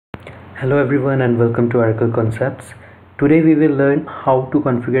Hello everyone and welcome to Oracle Concepts. Today we will learn how to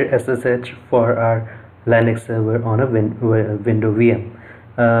configure SSH for our Linux server on a window VM.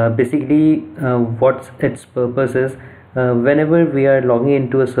 What its purpose is, whenever we are logging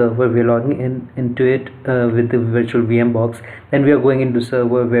into a server, we are logging into it with the virtual VM box. Then we are going into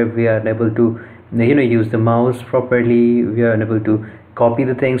server where we are able to use the mouse properly. We are able to copy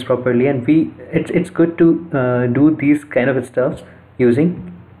the things properly, and it's good to do these kind of stuff using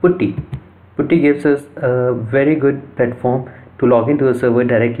Putty. Putty gives us a very good platform to log into a server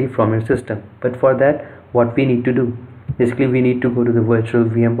directly from your system. But for that, what we need to do? Basically, we need to go to the virtual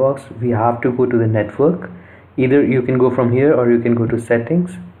VM box. We have to go to the network. Either you can go from here or you can go to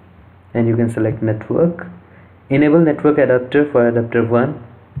settings and you can select network. Enable network adapter for adapter 1.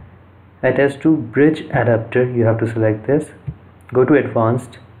 Attach to bridge adapter. You have to select this. Go to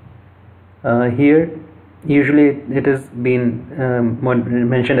advanced. Here usually it has been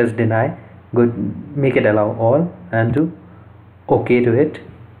mentioned as deny. Go make it allow all and do OK to it.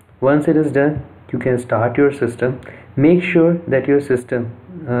 Once it is done, you can start your system. Make sure that your system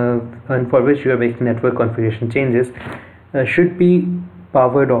and for which you are making network configuration changes should be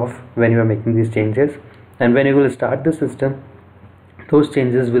powered off when you are making these changes, and when you will start the system, those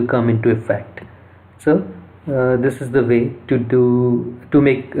changes will come into effect. So this is the way to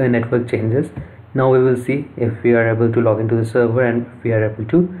make network changes. Now we will see if we are able to log into the server and if we are able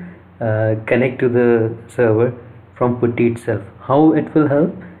to connect to the server from Putty itself. How it will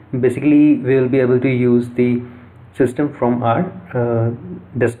help? Basically, we will be able to use the system from our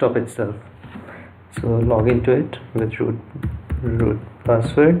desktop itself. So log into it with root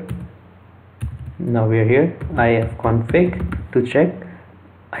password. Now we are here. ifconfig to check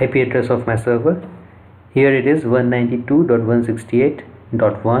IP address of my server. Here it is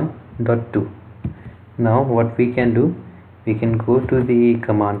 192.168.1.2. Now what we can do, we can go to the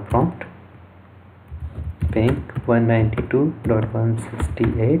command prompt, ping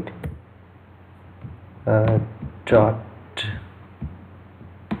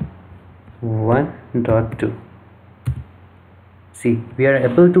 192.168.1.2. See, we are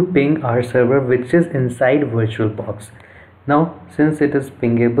able to ping our server which is inside VirtualBox. Now since it is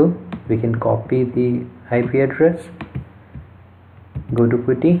pingable, we can copy the IP address, go to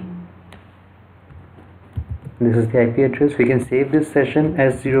Putty. This is the IP address. We can save this session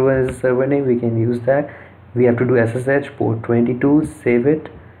as 01 as a server name. We can use that. We have to do SSH port 22, save it,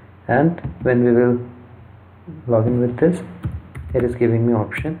 and when we will log in with this, it is giving me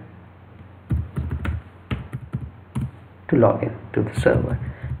option to log in to the server.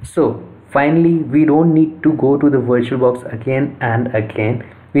 So finally, we don't need to go to the VirtualBox again and again.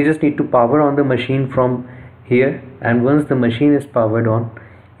 We just need to power on the machine from here, and once the machine is powered on,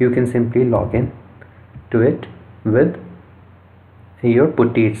 you can simply log in to it with your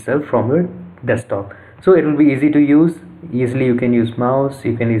Putty itself from your desktop. So it will be easy to use. Easily you can use mouse,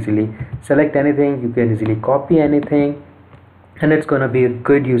 you can easily select anything, you can easily copy anything, and it's gonna be a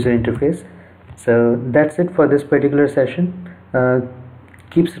good user interface. So that's it for this particular session.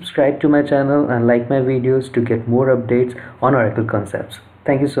 Keep subscribed to my channel and like my videos to get more updates on Oracle Concepts.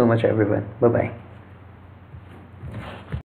 Thank you so much everyone. Bye bye.